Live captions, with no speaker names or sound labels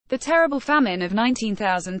The terrible famine of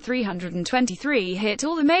 19,323 hit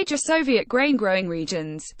all the major Soviet grain-growing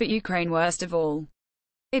regions, but Ukraine worst of all.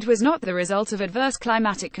 It was not the result of adverse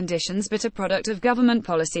climatic conditions but a product of government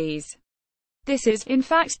policies. This is, in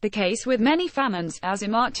fact, the case with many famines, as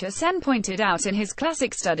Amartya Sen pointed out in his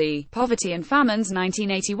classic study, Poverty and Famines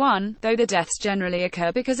 1981, though the deaths generally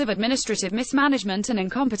occur because of administrative mismanagement and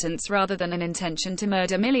incompetence rather than an intention to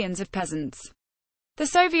murder millions of peasants. The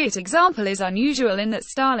Soviet example is unusual in that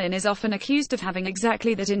Stalin is often accused of having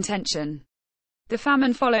exactly that intention. The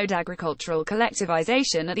famine followed agricultural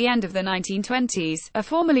collectivization at the end of the 1920s, a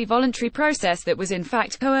formally voluntary process that was in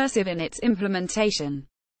fact coercive in its implementation.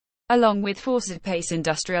 Along with forced pace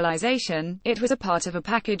industrialization, it was a part of a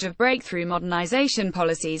package of breakthrough modernization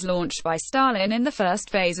policies launched by Stalin in the first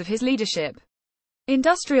phase of his leadership.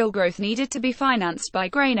 Industrial growth needed to be financed by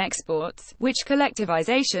grain exports, which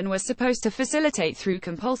collectivization was supposed to facilitate through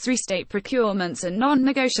compulsory state procurements and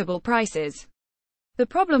non-negotiable prices. The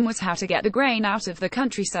problem was how to get the grain out of the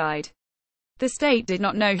countryside. The state did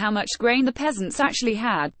not know how much grain the peasants actually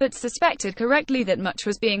had, but suspected correctly that much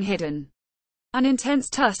was being hidden. An intense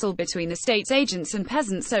tussle between the state's agents and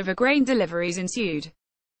peasants over grain deliveries ensued.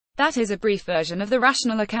 That is a brief version of the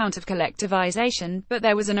rational account of collectivization, but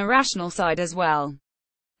there was an irrational side as well.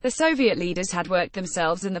 The Soviet leaders had worked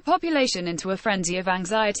themselves and the population into a frenzy of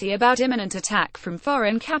anxiety about imminent attack from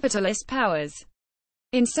foreign capitalist powers.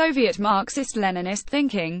 In Soviet Marxist-Leninist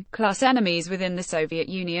thinking, class enemies within the Soviet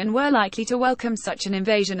Union were likely to welcome such an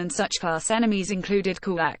invasion, and such class enemies included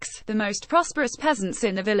kulaks, the most prosperous peasants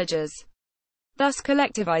in the villages. Thus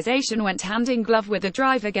collectivization went hand in glove with a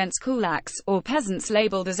drive against kulaks, or peasants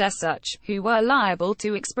labeled as such, who were liable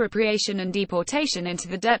to expropriation and deportation into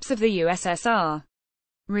the depths of the USSR.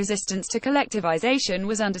 Resistance to collectivization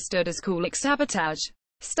was understood as kulak sabotage.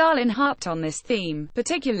 Stalin harped on this theme,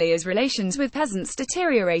 particularly as relations with peasants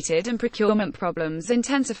deteriorated and procurement problems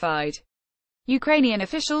intensified. Ukrainian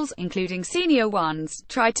officials, including senior ones,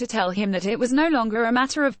 tried to tell him that it was no longer a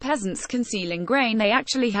matter of peasants concealing grain they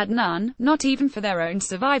actually had none, not even for their own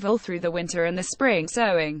survival through the winter and the spring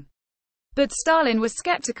sowing. But Stalin was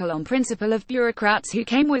skeptical on principle of bureaucrats who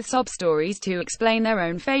came with sob stories to explain their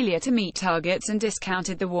own failure to meet targets and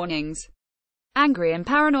discounted the warnings. Angry and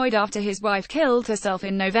paranoid after his wife killed herself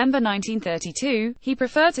in November 1932, he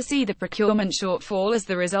preferred to see the procurement shortfall as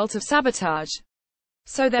the result of sabotage.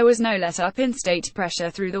 So there was no let-up in state pressure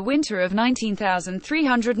through the winter of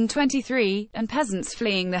 19,323, and peasants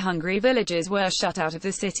fleeing the hungry villages were shut out of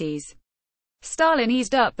the cities. Stalin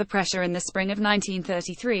eased up the pressure in the spring of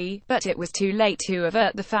 1933, but it was too late to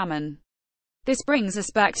avert the famine. This brings us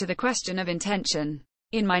back to the question of intention.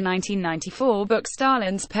 In my 1994 book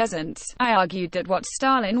Stalin's Peasants, I argued that what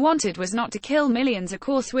Stalin wanted was not to kill millions, of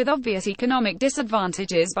course with obvious economic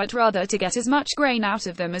disadvantages, but rather to get as much grain out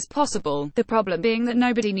of them as possible, the problem being that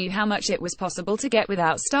nobody knew how much it was possible to get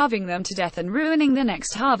without starving them to death and ruining the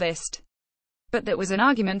next harvest. But that was an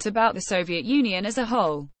argument about the Soviet Union as a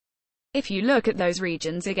whole. If you look at those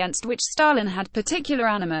regions against which Stalin had particular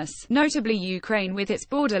animus, notably Ukraine with its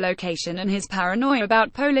border location and his paranoia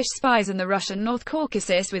about Polish spies, and the Russian North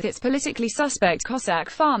Caucasus with its politically suspect Cossack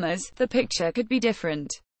farmers, the picture could be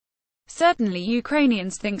different. Certainly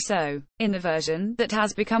Ukrainians think so. In the version that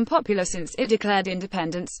has become popular since it declared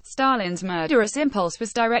independence, Stalin's murderous impulse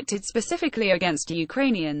was directed specifically against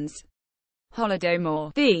Ukrainians.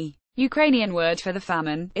 Holodomor, the Ukrainian word for the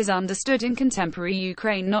famine, is understood in contemporary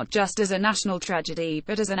Ukraine not just as a national tragedy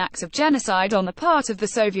but as an act of genocide on the part of the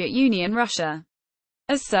Soviet Union Russia.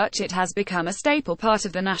 As such, it has become a staple part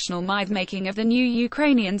of the national myth-making of the new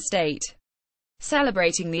Ukrainian state.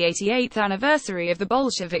 Celebrating the 88th anniversary of the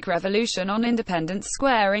Bolshevik Revolution on Independence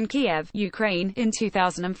Square in Kiev, Ukraine, in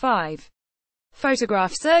 2005.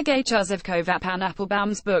 Photograph Sergei Chuzevkov. Anne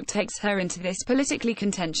Applebaum's book takes her into this politically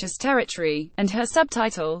contentious territory, and her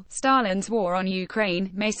subtitle, Stalin's War on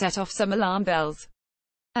Ukraine, may set off some alarm bells.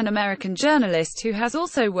 An American journalist who has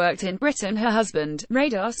also worked in Britain, her husband,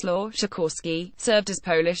 Radoslaw Sikorski, served as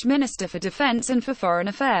Polish Minister for Defense and for Foreign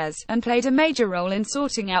Affairs, and played a major role in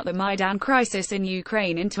sorting out the Maidan crisis in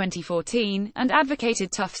Ukraine in 2014, and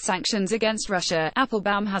advocated tough sanctions against Russia.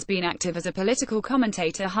 Applebaum has been active as a political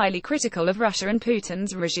commentator, highly critical of Russia and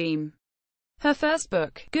Putin's regime. Her first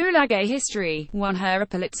book, Gulag: A History, won her a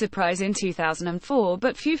Pulitzer Prize in 2004,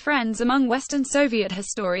 but few friends among Western Soviet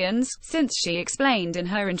historians, since she explained in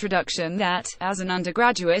her introduction that, as an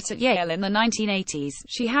undergraduate at Yale in the 1980s,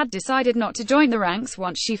 she had decided not to join the ranks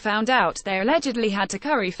once she found out they allegedly had to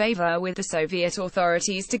curry favor with the Soviet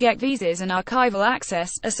authorities to get visas and archival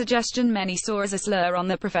access, a suggestion many saw as a slur on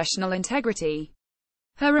their professional integrity.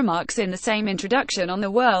 Her remarks in the same introduction on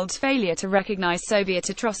the world's failure to recognize Soviet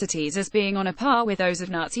atrocities as being on a par with those of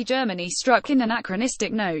Nazi Germany struck an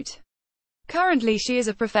anachronistic note. Currently she is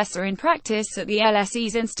a professor in practice at the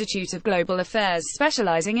LSE's Institute of Global Affairs,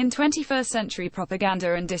 specializing in 21st-century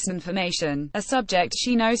propaganda and disinformation, a subject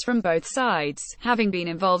she knows from both sides, having been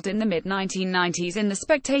involved in the mid-1990s in The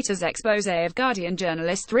Spectator's exposé of Guardian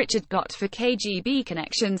journalist Richard Gott for KGB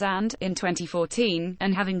connections and, in 2014,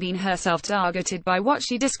 and having been herself targeted by what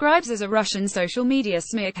she describes as a Russian social media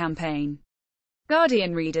smear campaign.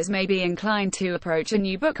 Guardian readers may be inclined to approach a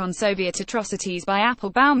new book on Soviet atrocities by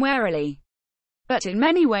Applebaum warily. But in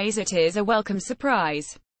many ways it is a welcome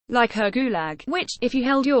surprise. Like her Gulag, which, if you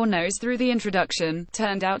held your nose through the introduction,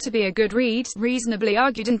 turned out to be a good read, reasonably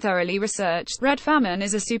argued and thoroughly researched, Red Famine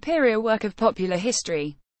is a superior work of popular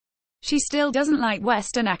history. She still doesn't like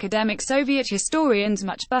Western academic Soviet historians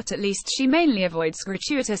much, but at least she mainly avoids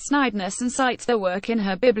gratuitous snideness and cites their work in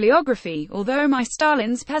her bibliography, although My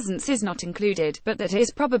Stalin's Peasants is not included, but that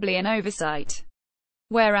is probably an oversight.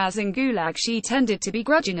 Whereas in Gulag she tended to be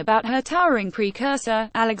grudging about her towering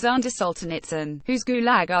precursor, Alexander Solzhenitsyn, whose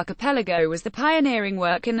Gulag Archipelago was the pioneering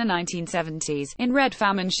work in the 1970s. In Red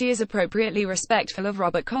Famine she is appropriately respectful of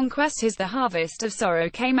Robert Conquest. His The Harvest of Sorrow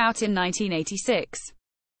came out in 1986.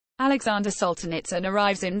 Alexander Solzhenitsyn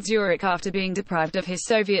arrives in Zurich after being deprived of his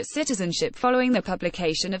Soviet citizenship following the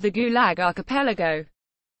publication of the Gulag Archipelago.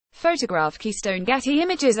 Photograph Keystone Getty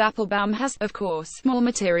Images. Applebaum has, of course, more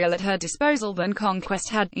material at her disposal than Conquest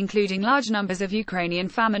had, including large numbers of Ukrainian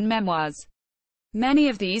famine memoirs. Many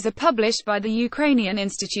of these are published by the Ukrainian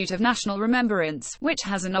Institute of National Remembrance, which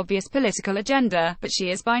has an obvious political agenda, but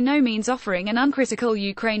she is by no means offering an uncritical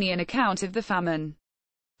Ukrainian account of the famine.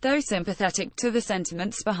 Though sympathetic to the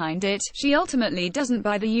sentiments behind it, she ultimately doesn't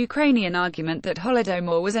buy the Ukrainian argument that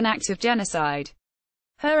Holodomor was an act of genocide.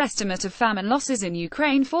 Her estimate of famine losses in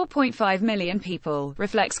Ukraine, 4.5 million people,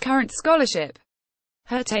 reflects current scholarship.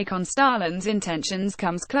 Her take on Stalin's intentions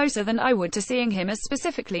comes closer than I would to seeing him as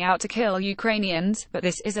specifically out to kill Ukrainians, but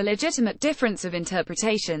this is a legitimate difference of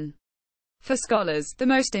interpretation. For scholars, the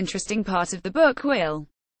most interesting part of the book will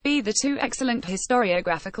be the two excellent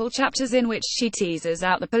historiographical chapters in which she teases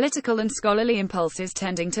out the political and scholarly impulses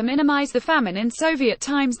tending to minimize the famine in Soviet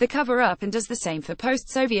times, the cover-up, and does the same for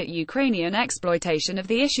post-Soviet Ukrainian exploitation of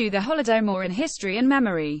the issue, the Holodomor in history and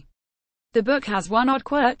memory. The book has one odd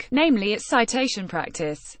quirk, namely its citation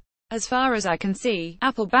practice. As far as I can see,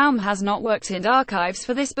 Applebaum has not worked in archives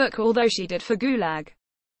for this book, although she did for Gulag.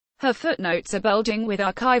 Her footnotes are bulging with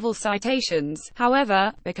archival citations,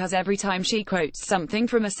 however, because every time she quotes something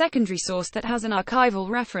from a secondary source that has an archival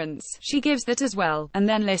reference, she gives that as well, and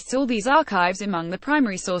then lists all these archives among the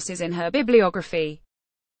primary sources in her bibliography.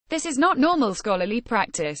 This is not normal scholarly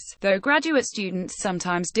practice, though graduate students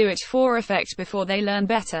sometimes do it for effect before they learn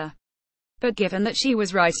better. But given that she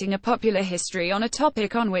was writing a popular history on a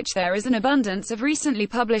topic on which there is an abundance of recently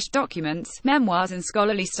published documents, memoirs and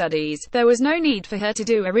scholarly studies, there was no need for her to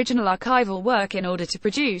do original archival work in order to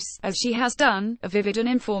produce, as she has done, a vivid and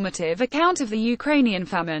informative account of the Ukrainian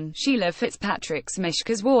famine. Sheila Fitzpatrick's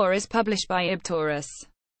Mishka's War is published by Ibtorus.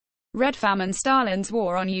 Red Famine Stalin's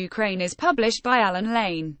War on Ukraine is published by Alan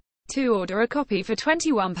Lane. To order a copy for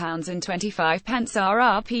 £21.25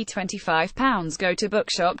 RRP £25, go to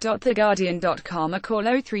bookshop.theguardian.com or call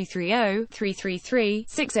 0330 333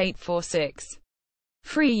 6846.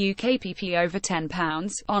 Free UK PP over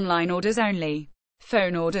 £10, online orders only.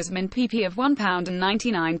 Phone orders min PP of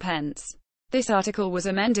 £1.99. This article was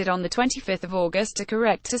amended on the 25th of August to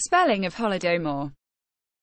correct a spelling of Holodomor.